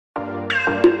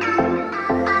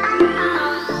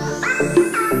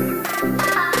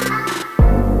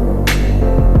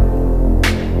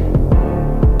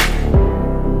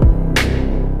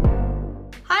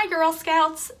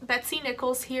Scouts, Betsy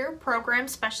Nichols here, Program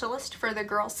Specialist for the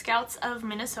Girl Scouts of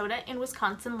Minnesota and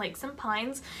Wisconsin Lakes and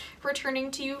Pines,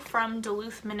 returning to you from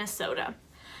Duluth, Minnesota.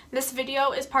 This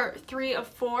video is part 3 of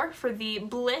 4 for the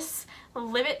BLISS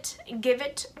Live It, Give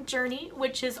It journey,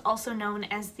 which is also known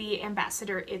as the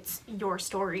Ambassador It's Your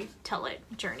Story, Tell It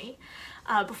journey.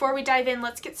 Before we dive in,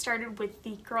 let's get started with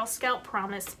the Girl Scout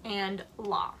Promise and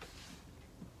Law.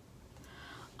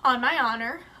 On my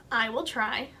honor, I will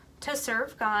try to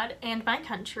serve God and my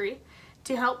country,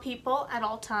 to help people at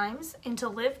all times, and to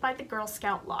live by the Girl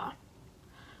Scout law.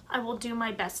 I will do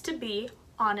my best to be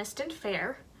honest and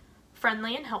fair,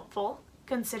 friendly and helpful,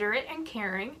 considerate and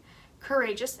caring,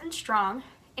 courageous and strong,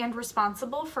 and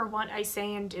responsible for what I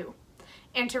say and do,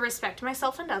 and to respect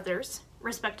myself and others,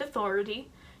 respect authority,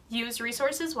 use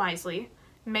resources wisely,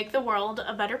 make the world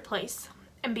a better place,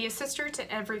 and be a sister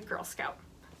to every Girl Scout.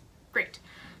 Great.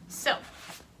 So,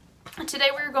 today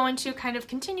we're going to kind of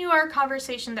continue our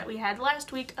conversation that we had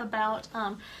last week about,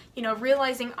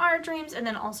 realizing our dreams and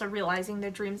then also realizing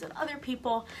the dreams of other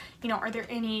people. Are there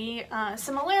any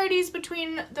similarities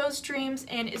between those dreams,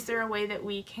 and is there a way that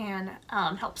we can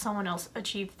help someone else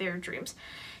achieve their dreams?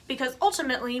 Because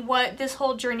ultimately what this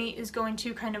whole journey is going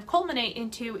to kind of culminate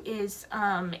into is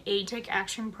a take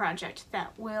action project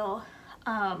that will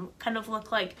kind of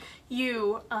look like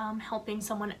you helping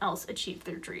someone else achieve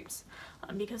their dreams.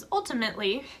 Because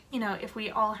ultimately, if we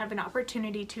all have an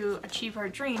opportunity to achieve our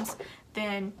dreams,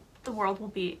 then the world will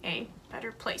be a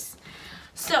better place.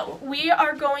 So we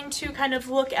are going to kind of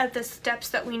look at the steps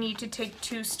that we need to take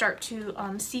to start to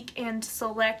seek and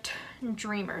select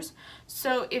dreamers.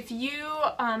 So if you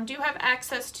do have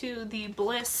access to the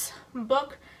BLISS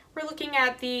book, we're looking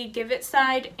at the Give It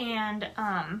side, and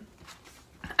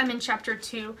I'm in chapter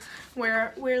 2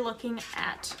 where we're looking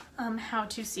at how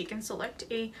to seek and select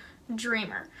a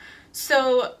dreamer.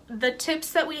 So the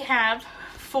tips that we have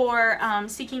for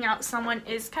seeking out someone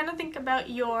is kind of think about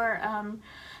your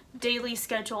daily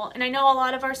schedule. And I know a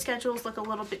lot of our schedules look a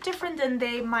little bit different than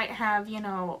they might have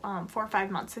 4 or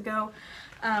 5 months ago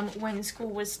when school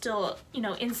was still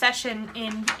in session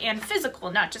and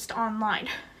physical, not just online.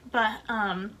 But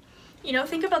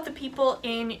think about the people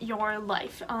in your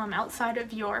life outside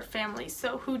of your family.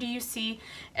 So who do you see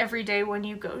every day when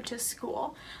you go to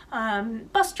school?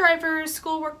 Bus drivers,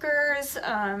 school workers,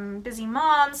 busy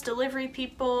moms, delivery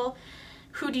people.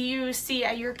 Who do you see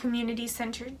at your community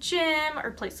center gym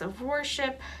or place of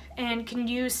worship? And can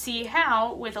you see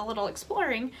how, with a little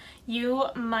exploring, you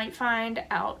might find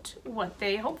out what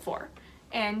they hope for?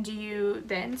 And do you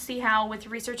then see how, with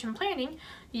research and planning,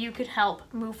 you could help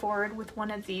move forward with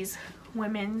one of these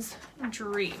women's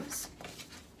dreams?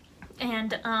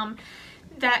 And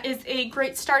that is a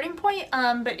great starting point,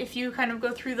 but if you kind of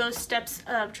go through those steps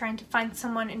of trying to find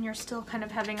someone and you're still kind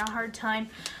of having a hard time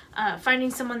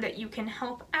finding someone that you can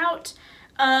help out,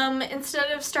 instead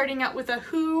of starting out with a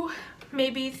who,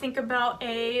 maybe think about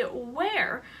a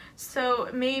where. So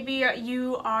maybe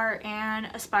you are an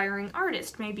aspiring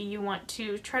artist. Maybe you want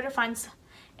to try to find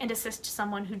and assist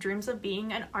someone who dreams of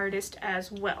being an artist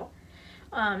as well.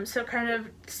 So kind of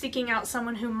seeking out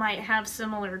someone who might have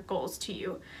similar goals to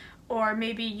you. Or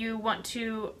maybe you want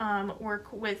to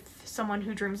work with someone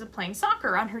who dreams of playing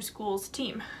soccer on her school's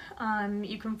team.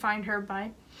 You can find her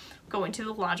by going to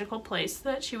the logical place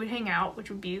that she would hang out, which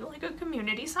would be like a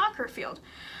community soccer field.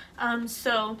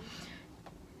 So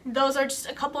those are just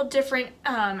a couple of different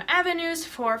avenues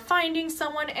for finding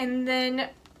someone. And then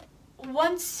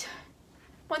once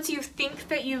you think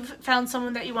that you've found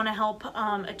someone that you want to help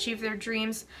achieve their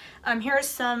dreams, here are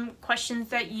some questions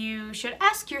that you should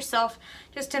ask yourself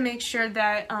just to make sure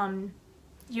that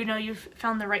you've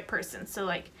found the right person. So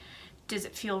like, does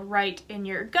it feel right in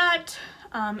your gut?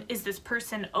 Is this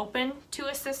person open to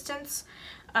assistance?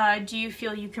 Do you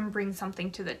feel you can bring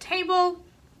something to the table?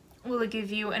 Will it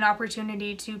give you an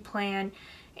opportunity to plan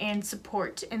and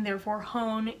support and therefore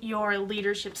hone your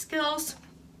leadership skills?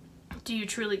 Do you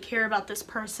truly care about this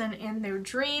person and their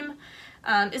dream?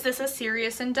 Is this a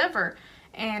serious endeavor?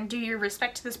 And do you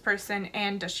respect this person,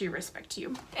 and does she respect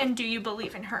you? And do you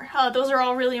believe in her? Those are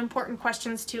all really important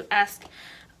questions to ask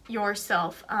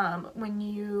yourself when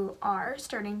you are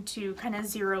starting to kind of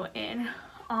zero in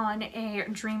on a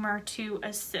dreamer to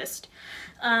assist.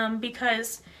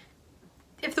 Because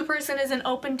if the person isn't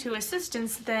open to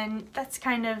assistance, then that's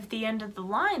kind of the end of the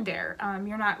line there.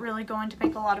 You're not really going to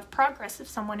make a lot of progress if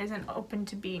someone isn't open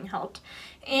to being helped.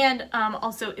 And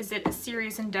also, is it a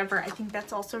serious endeavor? I think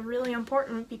that's also really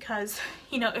important because,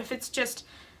 if it's just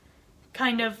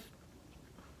kind of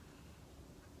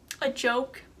a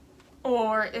joke,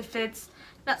 or if it's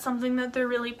not something that they're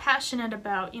really passionate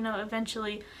about,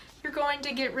 eventually you're going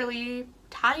to get really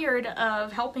tired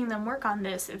of helping them work on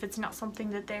this if it's not something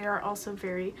that they are also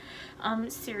very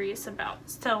serious about.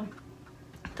 So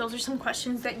those are some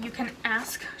questions that you can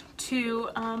ask to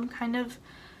kind of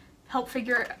help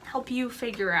you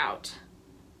figure out,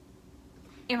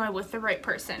 am I with the right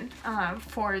person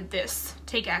for this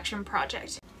Take Action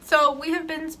project. So we have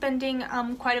been spending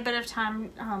quite a bit of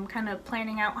time kind of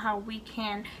planning out how we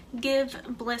can give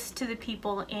bliss to the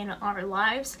people in our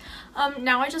lives.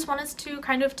 Now I just want us to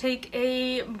kind of take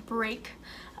a break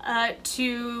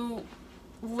to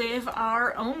live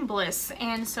our own bliss.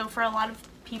 And so for a lot of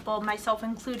people, myself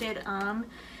included,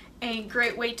 a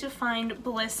great way to find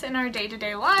bliss in our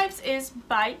day-to-day lives is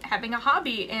by having a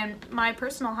hobby. And my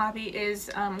personal hobby is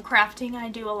crafting. I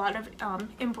do a lot of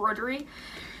embroidery.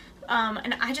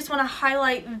 And I just want to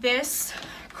highlight this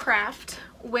craft,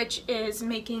 which is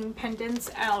making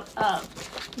pendants out of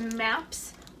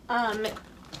maps.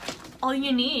 All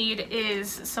you need is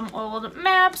some old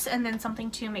maps and then something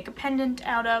to make a pendant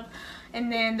out of.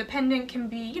 And then the pendant can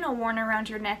be, you know, worn around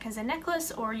your neck as a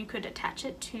necklace, or you could attach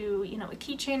it to, you know, a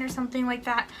keychain or something like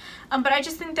that. But I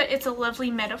just think that it's a lovely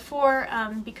metaphor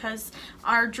because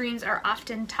our dreams are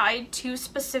often tied to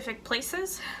specific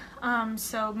places.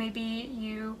 So maybe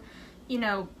you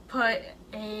know, put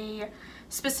a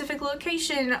specific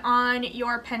location on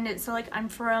your pendant. So like, I'm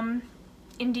from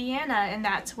Indiana, and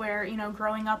that's where, you know,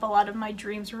 growing up a lot of my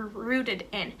dreams were rooted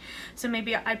in. So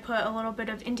maybe I put a little bit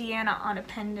of Indiana on a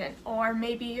pendant. Or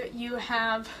maybe you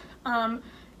have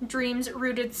dreams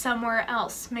rooted somewhere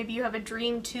else. Maybe you have a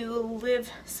dream to live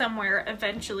somewhere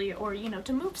eventually, or, you know,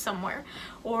 to move somewhere,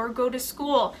 or go to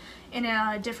school in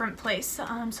a different place.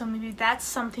 So maybe that's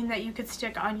something that you could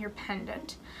stick on your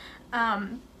pendant.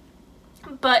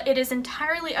 But it is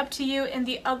entirely up to you. And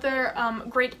the other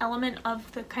great element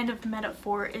of the kind of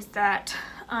metaphor is that,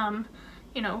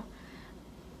 you know,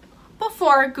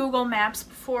 before Google Maps,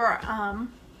 before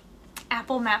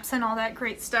Apple Maps and all that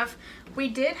great stuff, we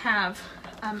did have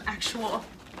actual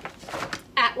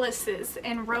atlases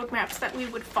and road maps that we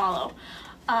would follow.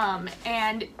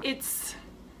 And it's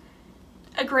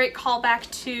a great callback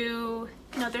to,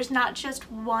 you know, there's not just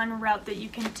one route that you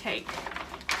can take.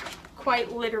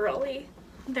 Quite literally,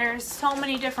 there's so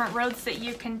many different roads that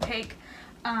you can take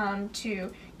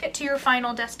to get to your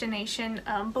final destination,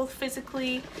 both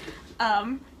physically,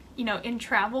 you know, in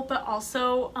travel, but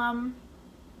also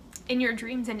in your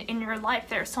dreams and in your life.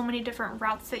 There are so many different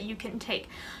routes that you can take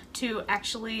to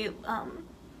actually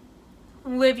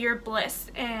live your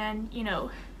bliss and, you know,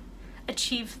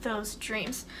 achieve those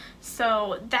dreams.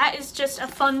 So that is just a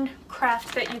fun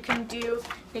craft that you can do,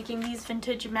 making these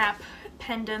vintage map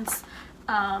pendants.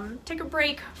 Take a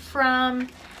break from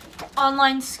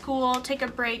online school, take a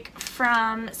break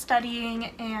from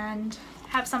studying, and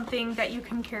have something that you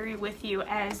can carry with you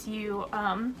as you,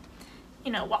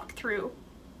 you know, walk through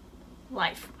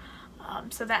life.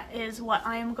 So that is what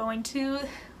I am going to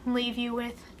leave you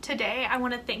with today. I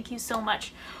want to thank you so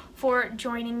much for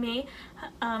joining me.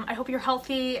 I hope you're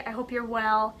healthy, I hope you're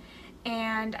well,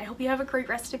 and I hope you have a great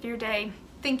rest of your day.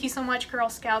 Thank you so much, Girl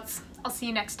Scouts. I'll see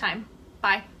you next time.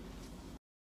 Bye.